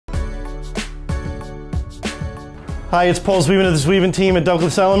Hi, it's Paul Zwiebin of the Zwiebin team at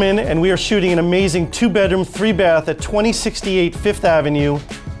Douglas Elliman, and we are shooting an amazing 2-bedroom, 3-bath at 2068 Fifth Avenue.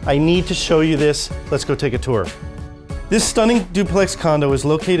 I need to show you this. Let's go take a tour. This stunning duplex condo is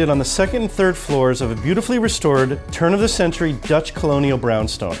located on the second and third floors of a beautifully restored, turn-of-the-century Dutch colonial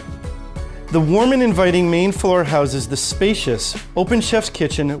brownstone. The warm and inviting main floor houses the spacious, open chef's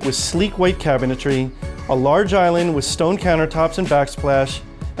kitchen with sleek white cabinetry, a large island with stone countertops and backsplash,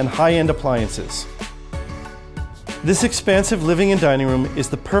 and high-end appliances. This expansive living and dining room is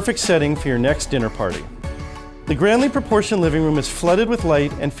the perfect setting for your next dinner party. The grandly proportioned living room is flooded with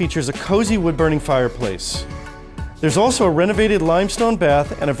light and features a cozy wood-burning fireplace. There's also a renovated limestone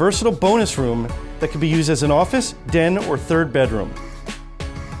bath and a versatile bonus room that can be used as an office, den, or third bedroom.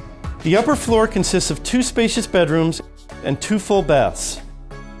 The upper floor consists of 2 spacious bedrooms and 2 full baths.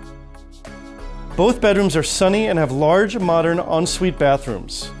 Both bedrooms are sunny and have large, modern ensuite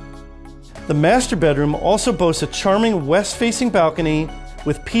bathrooms. The master bedroom also boasts a charming west-facing balcony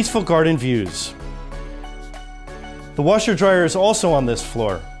with peaceful garden views. The washer-dryer is also on this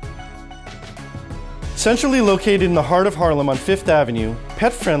floor. Centrally located in the heart of Harlem on Fifth Avenue,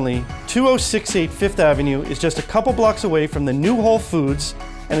 pet-friendly 2068 Fifth Avenue is just a couple blocks away from the new Whole Foods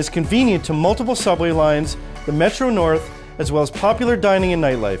and is convenient to multiple subway lines, the Metro North, as well as popular dining and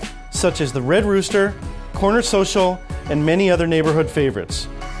nightlife, such as the Red Rooster, Corner Social, and many other neighborhood favorites.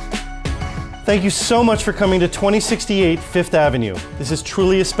 Thank you so much for coming to 2068 Fifth Avenue. This is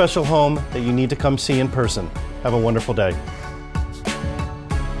truly a special home that you need to come see in person. Have a wonderful day.